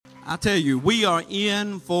I tell you, we are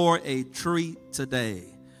in for a treat today.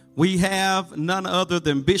 We have none other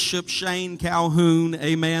than Bishop Shane Calhoun,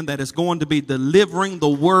 amen, that is going to be delivering the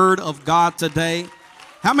word of God today.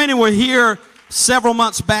 How many were here several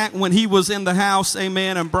months back when he was in the house,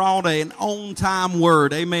 amen, and brought an on-time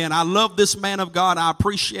word, amen? I love this man of God. I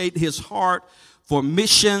appreciate his heart for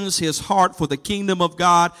missions, his heart for the kingdom of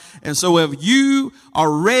God. And so if you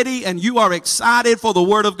are ready and you are excited for the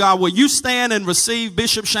word of God, will you stand and receive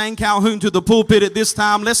Bishop Shane Calhoun to the pulpit at this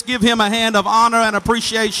time? Let's give him a hand of honor and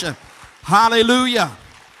appreciation. Hallelujah.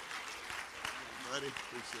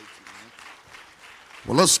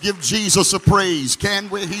 Well, let's give Jesus a praise, can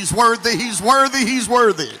we? He's worthy, he's worthy, he's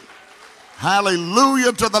worthy.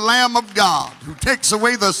 Hallelujah to the Lamb of God who takes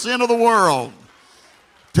away the sin of the world.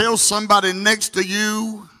 Tell somebody next to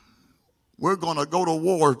you, we're going to go to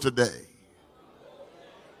war today.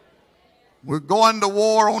 We're going to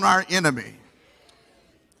war on our enemy.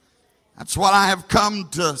 That's what I have come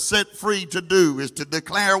to set free to do, is to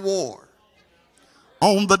declare war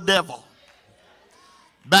on the devil.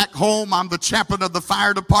 Back home, I'm the chaplain of the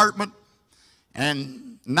fire department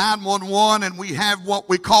and 911, and we have what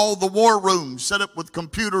we call the war room, set up with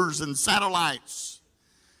computers and satellites.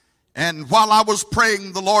 And while I was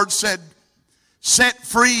praying, the Lord said, set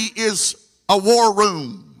free is a war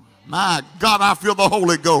room. My God, I feel the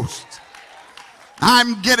Holy Ghost.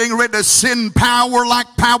 I'm getting ready to send power like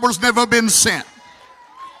power's never been sent.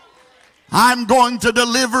 I'm going to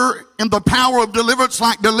deliver in the power of deliverance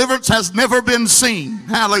like deliverance has never been seen.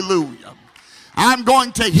 Hallelujah. I'm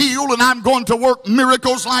going to heal and I'm going to work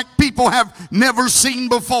miracles like people have never seen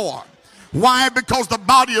before. Why? Because the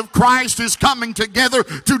body of Christ is coming together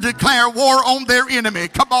to declare war on their enemy.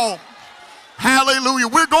 Come on. Hallelujah.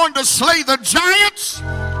 We're going to slay the giants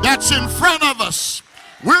that's in front of us.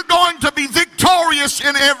 We're going to be victorious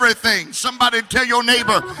in everything. Somebody tell your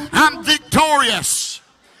neighbor, I'm victorious.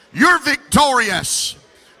 You're victorious.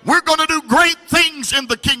 We're going to do great things in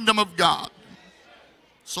the kingdom of God.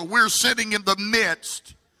 So we're sitting in the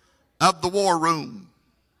midst of the war room.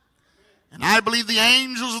 And I believe the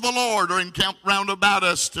angels of the Lord are encamped round about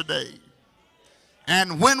us today.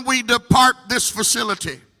 And when we depart this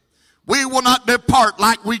facility, we will not depart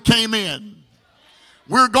like we came in.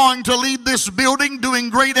 We're going to leave this building doing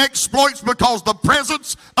great exploits because the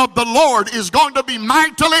presence of the Lord is going to be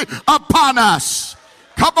mightily upon us.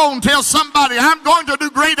 Come on, tell somebody, I'm going to do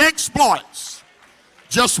great exploits.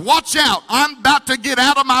 Just watch out. I'm about to get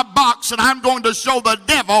out of my box and I'm going to show the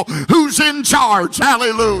devil who's in charge.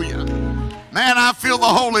 Hallelujah. Man, I feel the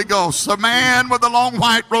Holy Ghost. The man with the long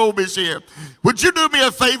white robe is here. Would you do me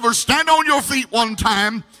a favor? Stand on your feet one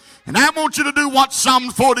time. And I want you to do what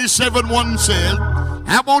Psalm 47:1 said.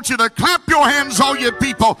 I want you to clap your hands, all you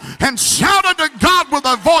people, and shout unto God with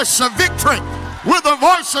a voice of victory, with a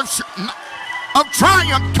voice of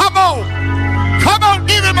triumph. Come on. Come on,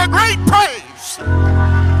 give him a great praise.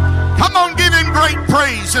 Come on, give him great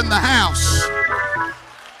praise in the house.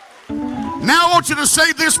 Now I want you to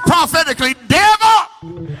say this prophetically.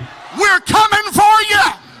 Devil, we're coming for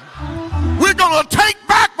you. We're going to take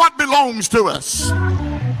back what belongs to us.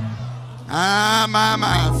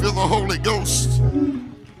 I feel the Holy Ghost.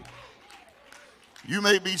 You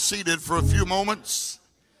may be seated for a few moments.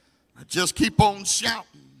 Just keep on shouting.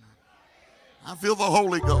 I feel the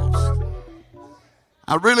Holy Ghost.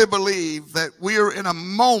 I really believe that we are in a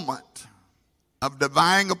moment of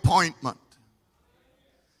divine appointment.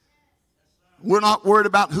 We're not worried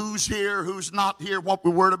about who's here, who's not here. What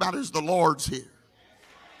we're worried about is the Lord's here.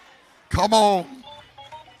 Come on.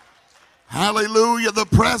 Hallelujah. The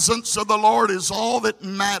presence of the Lord is all that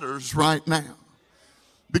matters right now.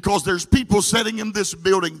 Because there's people sitting in this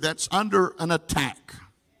building that's under an attack.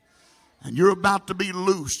 And you're about to be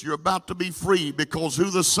loosed. You're about to be free, because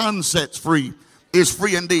who the Son sets free is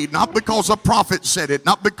free indeed. Not because a prophet said it,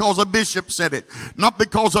 not because a bishop said it, not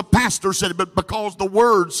because a pastor said it, but because the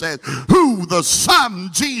Word said, who the Son,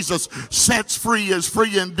 Jesus, sets free is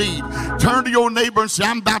free indeed. Turn to your neighbor and say,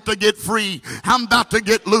 I'm about to get free. I'm about to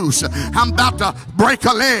get loose. I'm about to break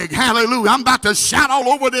a leg. Hallelujah. I'm about to shout all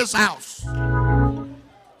over this house.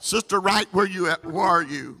 Sister Wright, where you at? Where are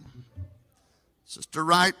you? Sister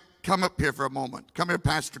Wright, come up here for a moment. Come here,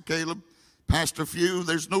 Pastor Caleb. Pastor Few,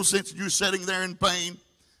 there's no sense in you sitting there in pain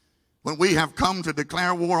when we have come to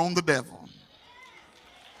declare war on the devil.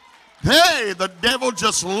 Hey, the devil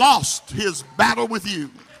just lost his battle with you.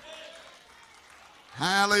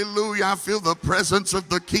 Hallelujah. I feel the presence of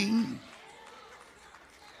the King.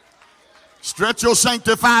 Stretch your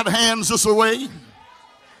sanctified hands this way.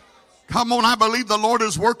 Come on, I believe the Lord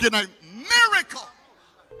is working a miracle.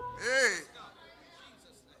 Hey.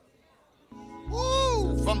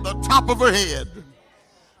 Woo. from the top of her head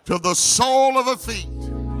to the sole of her feet.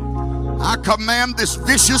 I command this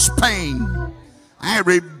vicious pain, I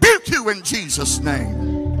rebuke you in Jesus'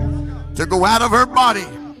 name, to go out of her body.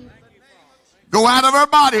 Go out of her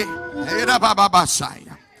body.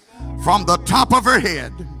 From the top of her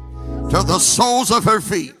head to the soles of her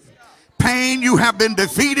feet. Pain, you have been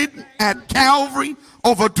defeated at Calvary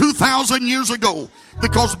over 2,000 years ago,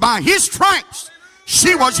 because by his stripes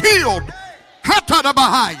she was healed.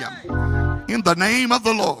 In the name of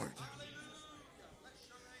the Lord.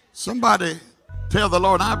 Somebody tell the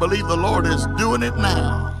Lord, I believe the Lord is doing it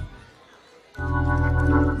now.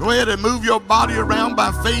 Go ahead and move your body around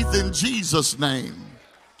by faith in Jesus' name.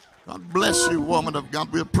 God bless you, woman of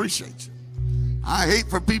God. We appreciate you. I hate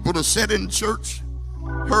for people to sit in church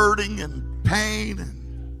hurting and pain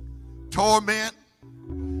and torment.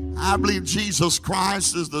 I believe Jesus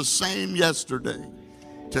Christ is the same yesterday,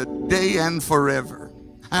 today, and forever.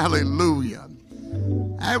 Hallelujah.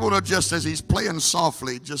 I want to, just as he's playing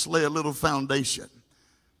softly, just lay a little foundation.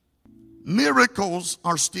 Miracles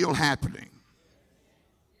are still happening.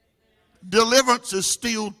 Deliverance is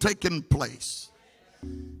still taking place.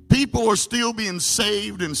 People are still being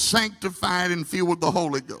saved and sanctified and filled with the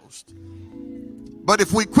Holy Ghost. But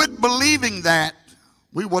if we quit believing that,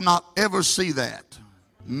 we will not ever see that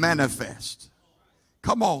manifest.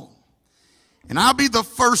 Come on. And I'll be the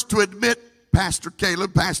first to admit, Pastor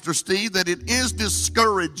Caleb, Pastor Steve, that it is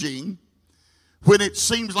discouraging when it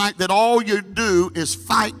seems like that all you do is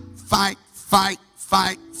fight, fight, fight,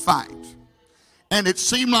 fight, fight. And it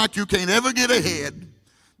seems like you can't ever get ahead,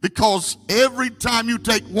 because every time you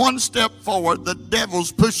take one step forward, the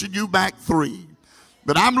devil's pushing you back 3.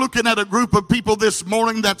 But I'm looking at a group of people this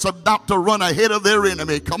morning that's about to run ahead of their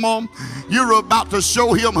enemy. Come on. You're about to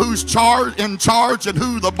show him who's in charge and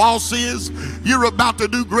who the boss is. You're about to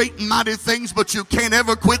do great and mighty things, but you can't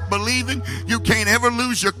ever quit believing. You can't ever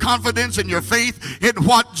lose your confidence and your faith in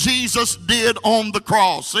what Jesus did on the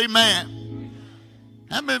cross. Amen.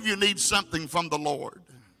 How many of you need something from the Lord?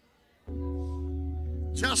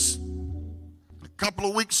 Just a couple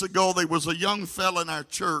of weeks ago, there was a young fella in our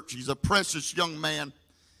church. He's a precious young man,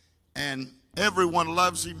 and everyone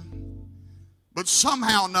loves him. But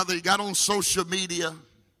somehow or another, he got on social media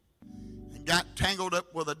and got tangled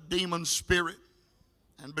up with a demon spirit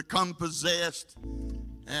and become possessed.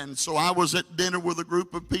 And so I was at dinner with a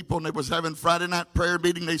group of people, and they was having Friday night prayer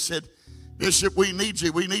meeting. They said, Bishop, we need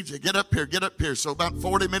you. We need you. Get up here. Get up here. So about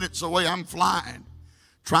 40 minutes away, I'm flying,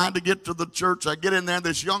 trying to get to the church. I get in there.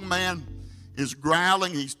 This young man is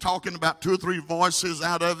growling. He's talking about 2 or 3 voices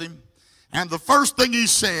out of him. And the first thing he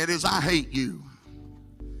said is, I hate you.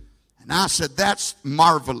 And I said, that's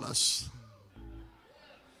marvelous.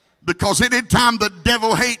 Because anytime the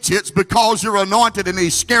devil hates you, it's because you're anointed and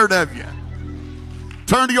he's scared of you.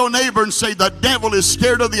 Turn to your neighbor and say, the devil is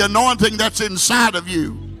scared of the anointing that's inside of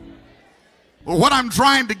you. Well, what I'm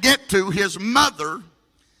trying to get to, his mother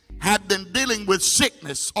had been dealing with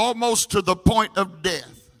sickness almost to the point of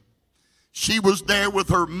death. She was there with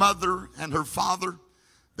her mother and her father.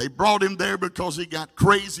 They brought him there because he got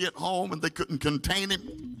crazy at home and they couldn't contain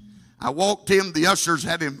him. I walked in, the ushers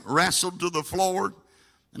had him wrestled to the floor,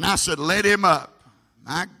 and I said, let him up.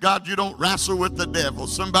 My God, you don't wrestle with the devil.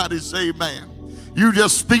 Somebody say amen. You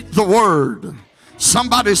just speak the word.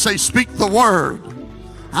 Somebody say, speak the word.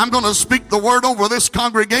 I'm going to speak the word over this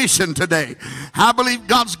congregation today. I believe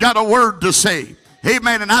God's got a word to say.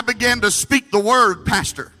 Amen. And I began to speak the word,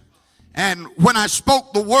 Pastor. And when I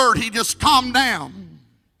spoke the word, he just calmed down.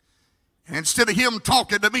 And instead of him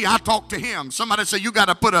talking to me, I talked to him. Somebody say, you got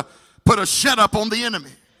to put a shut up on the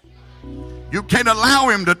enemy. You can't allow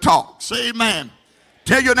him to talk. Say amen.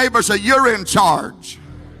 Tell your neighbor, say, you're in charge.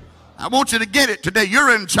 I want you to get it today.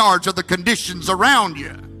 You're in charge of the conditions around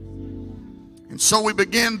you. And so we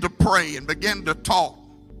began to pray and began to talk.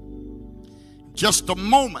 Just a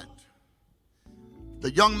moment, the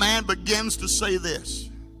young man begins to say this: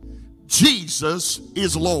 Jesus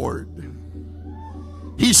is Lord.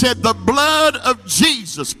 He said, the blood of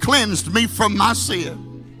Jesus cleansed me from my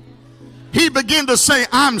sin. He began to say,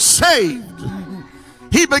 I'm saved.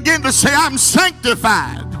 He began to say, I'm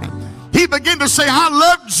sanctified. He began to say, I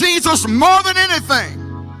love Jesus more than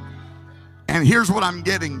anything. And here's what I'm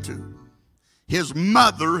getting to. His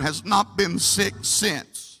mother has not been sick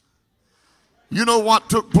since. You know what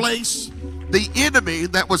took place? The enemy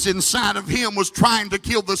that was inside of him was trying to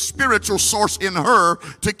kill the spiritual source in her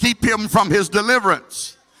to keep him from his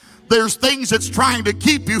deliverance. There's things that's trying to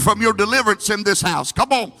keep you from your deliverance in this house.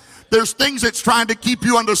 Come on. There's things that's trying to keep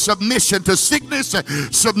you under submission to sickness,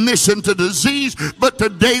 submission to disease. But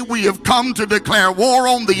today we have come to declare war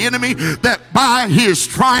on the enemy, that by his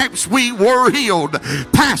stripes we were healed.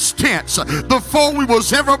 Past tense. Before we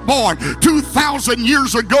was ever born, 2,000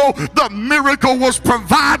 years ago, the miracle was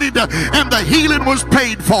provided and the healing was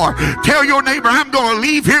paid for. Tell your neighbor, I'm going to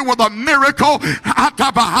leave here with a miracle.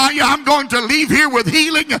 I'm going to leave here with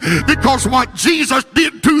healing, because what Jesus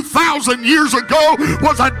did 2,000 years ago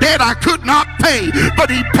was a debt I could not pay,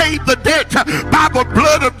 but he paid the debt by the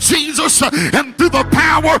blood of Jesus and through the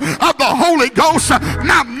power of the Holy Ghost.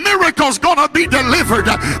 My miracle's going to be delivered.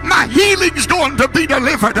 My healing's going to be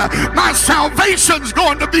delivered. My salvation's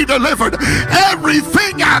going to be delivered.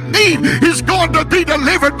 Everything I need is going to be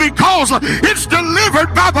delivered, because it's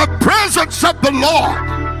delivered by the presence of the Lord.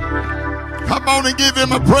 Come on and give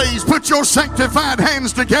him a praise. Put your sanctified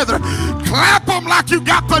hands together. Clap them like you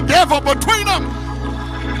got the devil between them.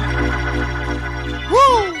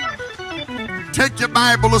 Woo! Take your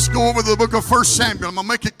Bible. Let's go over the book of 1 Samuel. I'm going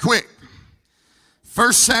to make it quick.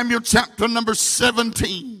 1 Samuel chapter number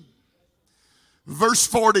 17, verse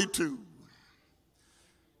 42.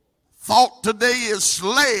 Thought today is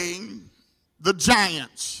slaying the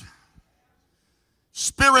giants,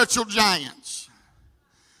 spiritual giants.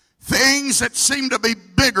 Things that seem to be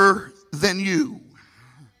bigger than you.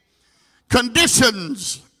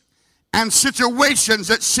 Conditions and situations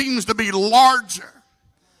that seems to be larger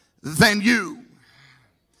than you.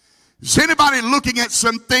 Is anybody looking at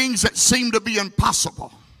some things that seem to be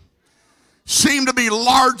impossible? Seem to be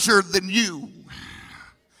larger than you.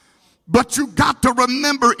 But you got to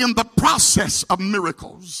remember, in the process of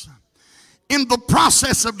miracles, in the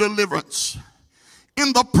process of deliverance,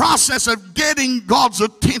 in the process of getting God's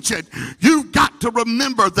attention, you've got to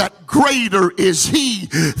remember that greater is he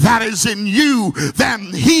that is in you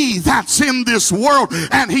than he that's in this world.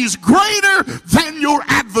 And he's greater than your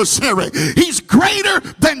adversary. He's greater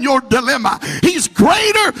than your dilemma. He's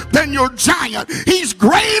greater than your giant. He's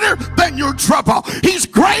greater than your trouble. He's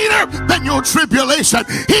greater than your tribulation.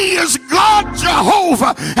 He is God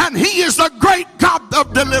Jehovah, and he is the great God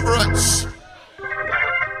of deliverance.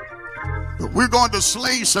 We're going to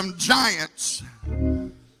slay some giants.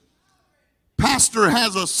 Pastor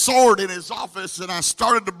has a sword in his office, and I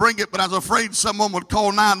started to bring it, but I was afraid someone would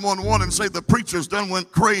call 911 and say the preacher's done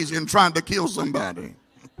went crazy and trying to kill somebody.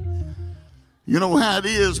 You know how it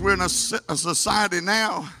is. We're in a society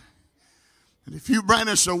now, and if you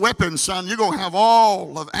brandish a weapon, son, you're going to have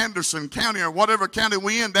all of Anderson County or whatever county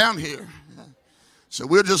we in down here. So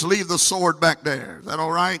we'll just leave the sword back there. Is that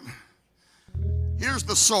all right? Here's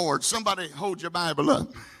the sword. Somebody hold your Bible up.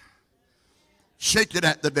 Shake it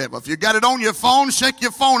at the devil. If you got it on your phone, shake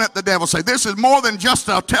your phone at the devil. Say, this is more than just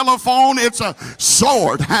a telephone. It's a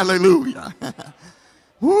sword. Hallelujah.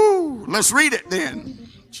 Woo. Let's read it then.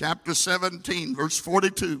 Chapter 17, verse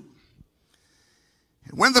 42.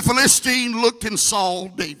 And when the Philistine looked and saw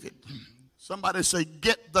David, somebody say,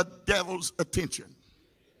 get the devil's attention.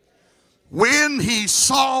 When he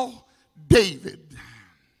saw David,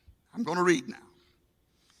 I'm going to read now.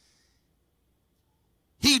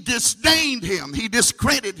 He disdained him. He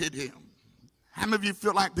discredited him. How many of you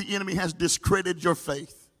feel like the enemy has discredited your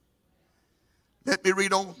faith? Let me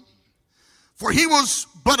read on. For he was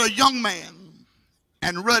but a young man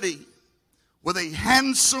and ruddy, with a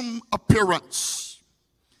handsome appearance.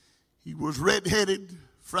 He was red-headed,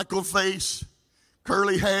 freckled face,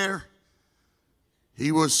 curly hair.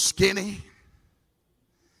 He was skinny.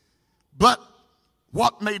 But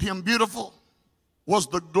what made him beautiful was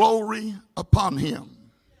the glory upon him.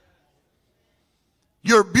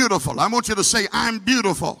 You're beautiful. I want you to say, I'm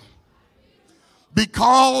beautiful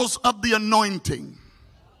because of the anointing.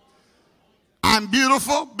 I'm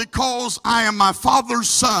beautiful because I am my Father's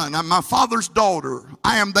son. I'm my Father's daughter.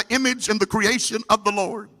 I am the image and the creation of the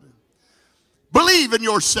Lord. Believe in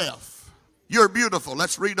yourself. You're beautiful.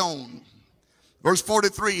 Let's read on. Verse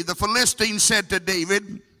 43, the Philistine said to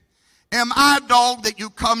David, am I a dog that you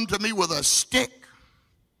come to me with a stick?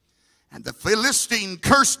 And the Philistine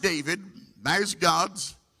cursed David by his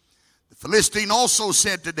gods. The Philistine also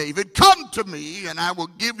said to David, come to me, and I will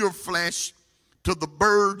give your flesh to the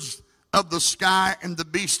birds of the sky and the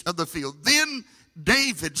beasts of the field. Then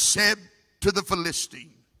David said to the Philistine,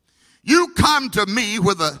 you come to me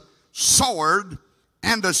with a sword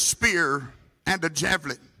and a spear and a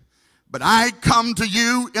javelin, but I come to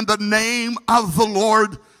you in the name of the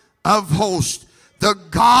Lord of hosts, the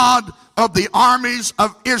God of the armies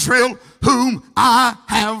of Israel, whom I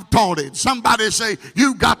have taunted. Somebody say,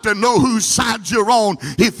 you've got to know whose side you're on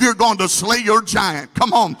if you're going to slay your giant.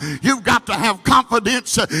 Come on. You've got to have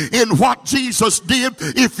confidence in what Jesus did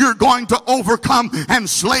if you're going to overcome and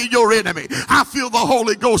slay your enemy. I feel the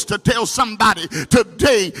Holy Ghost to tell somebody,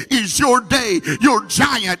 today is your day. Your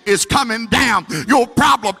giant is coming down. Your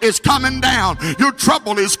problem is coming down. Your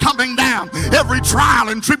trouble is coming down. Every trial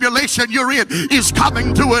and tribulation you're in is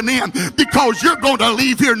coming to an end, because you're going to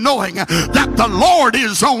leave here knowing that the Lord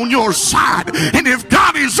is on your side. And if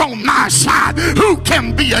God is on my side, who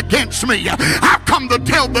can be against me? I've come to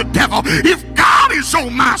tell the devil, if God is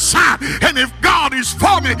on my side and if God is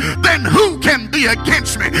for me, then who can be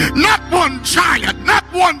against me? Not one giant, not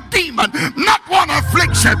one demon, not one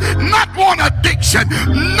affliction, not one addiction.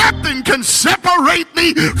 Nothing can separate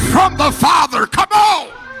me from the Father. Come on.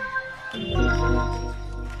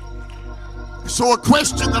 So a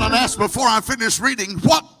question that I'd ask before I finish reading: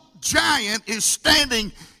 what giant is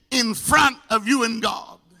standing in front of you and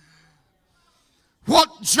God?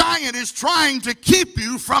 What giant is trying to keep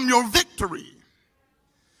you from your victory?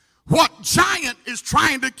 What giant is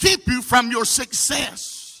trying to keep you from your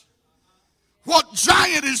success? What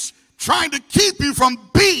giant is trying to keep you from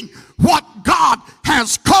being what God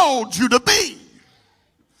has called you to be?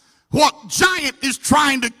 What giant is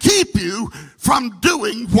trying to keep you from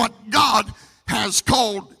doing what God has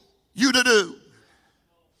called you to do?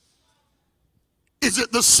 Is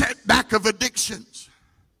it the setback of addictions?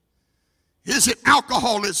 Is it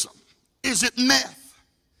alcoholism? Is it meth?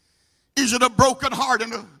 Is it a broken heart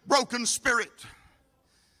and a broken spirit?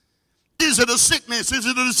 Is it a sickness? Is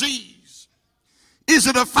it a disease? Is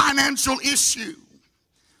it a financial issue?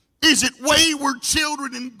 Is it wayward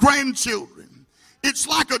children and grandchildren? It's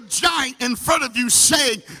like a giant in front of you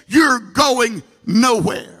saying, you're going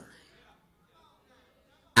nowhere.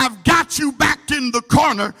 I've got you backed in the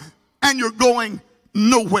corner and you're going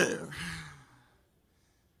nowhere.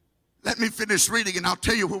 Let me finish reading and I'll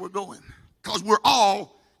tell you where we're going, because we're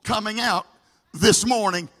all coming out this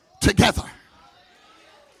morning together.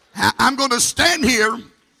 I'm going to stand here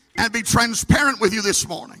and be transparent with you this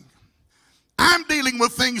morning. I'm dealing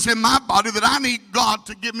with things in my body that I need God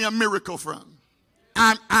to give me a miracle from.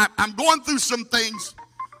 I'm going through some things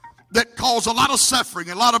that cause a lot of suffering,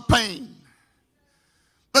 a lot of pain.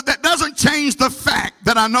 But that doesn't change the fact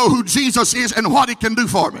that I know who Jesus is and what he can do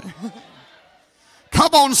for me.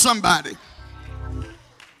 Come on, somebody.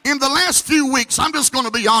 In the last few weeks, I'm just going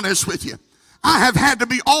to be honest with you, I have had to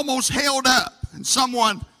be almost held up and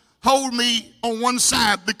someone hold me on one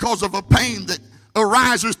side because of a pain that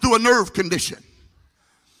arises through a nerve condition.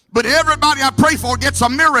 But everybody I pray for gets a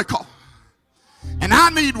miracle. And I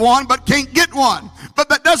need one but can't get one. But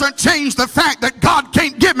that doesn't change the fact that God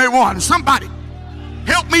can't give me one. Somebody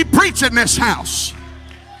help me preach in this house.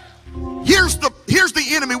 Here's the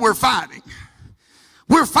enemy we're fighting.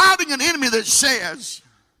 We're fighting an enemy that says,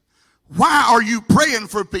 why are you praying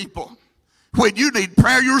for people when you need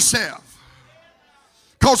prayer yourself?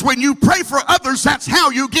 Because when you pray for others, that's how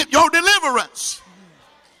you get your deliverance.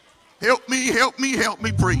 Help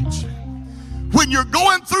me preach. When you're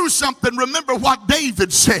going through something, remember what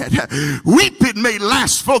David said. Weeping may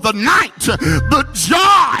last for the night, but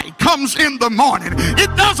joy comes in the morning.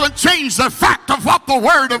 It doesn't change the fact of what the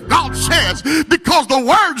Word of God says, because the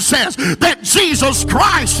Word says that Jesus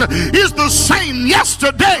Christ is the same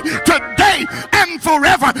yesterday, today, and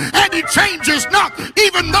forever. And he changes not.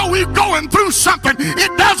 Even though we're going through something,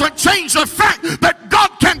 it doesn't change the fact that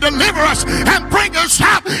God can deliver us and bring us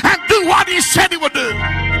out and do what he said he would do.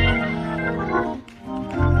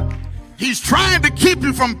 He's trying to keep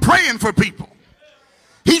you from praying for people.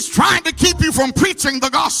 He's trying to keep you from preaching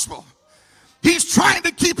the gospel. He's trying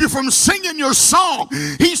to keep you from singing your song.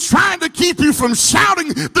 He's trying to keep you from shouting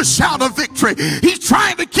the shout of victory. He's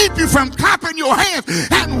trying to keep you from clapping your hands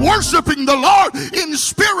and worshiping the Lord in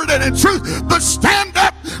spirit and in truth. But stand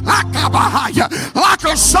up like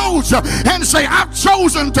a soldier and say, I've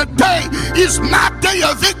chosen today is my day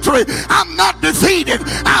of victory. I'm not defeated.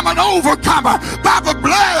 I'm an overcomer by the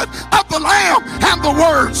blood of the Lamb and the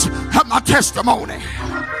words of my testimony.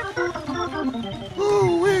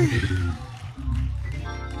 Ooh-wee.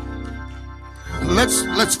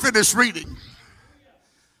 Let's finish reading.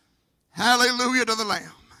 Hallelujah to the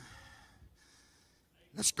Lamb.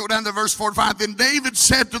 Let's go down to verse 45. Then David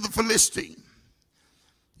said to the Philistine,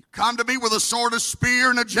 you come to me with a sword, a spear,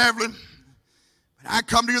 and a javelin, but I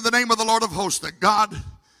come to you in the name of the Lord of hosts, the God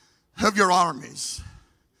of your armies.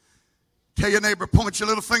 Tell your neighbor, point your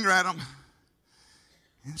little finger at him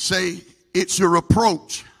and say, it's your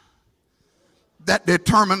approach that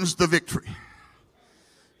determines the victory.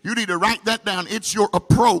 You need to write that down. It's your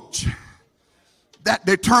approach that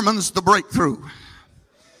determines the breakthrough.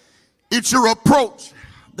 It's your approach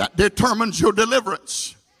that determines your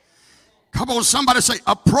deliverance. Come on, somebody say,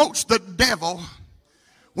 approach the devil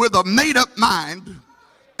with a made-up mind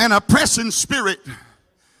and a pressing spirit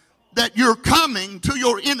that you're coming to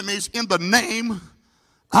your enemies in the name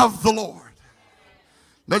of the Lord.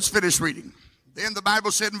 Let's finish reading. Then the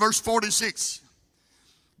Bible said in verse 46,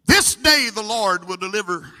 this day the Lord will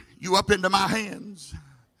deliver you up into my hands.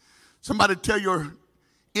 Somebody tell your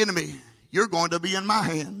enemy, you're going to be in my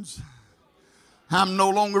hands. I'm no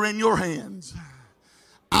longer in your hands.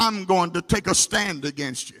 I'm going to take a stand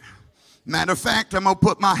against you. Matter of fact, I'm going to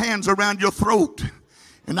put my hands around your throat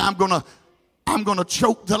and I'm going to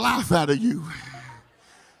choke the life out of you.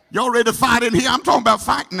 Y'all ready to fight in here? I'm talking about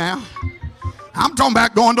fighting now. I'm talking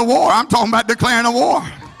about going to war. I'm talking about declaring a war.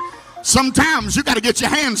 Sometimes you got to get your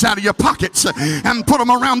hands out of your pockets and put them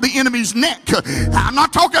around the enemy's neck. I'm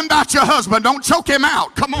not talking about your husband. Don't choke him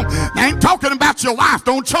out. Come on. I ain't talking about your wife.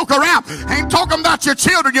 Don't choke her out. I ain't talking about your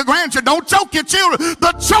children, your grandchildren. Don't choke your children,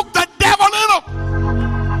 but choke the devil in them.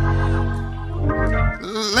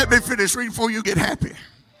 Let me finish reading before you get happy.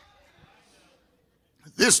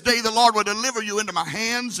 This day the Lord will deliver you into my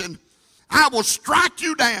hands, and I will strike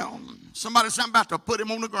you down. Somebody said, I'm about to put him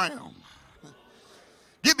on the ground.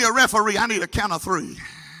 Give me a referee. I need a count of 3.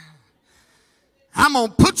 I'm going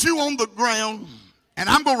to put you on the ground, and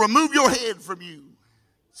I'm going to remove your head from you.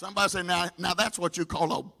 Somebody say, now that's what you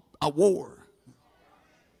call a war.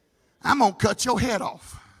 I'm going to cut your head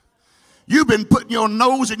off. You've been putting your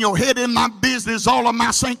nose and your head in my business all of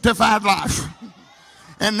my sanctified life.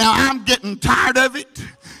 And now I'm getting tired of it.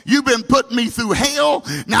 You've been putting me through hell.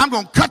 Now I'm going to cut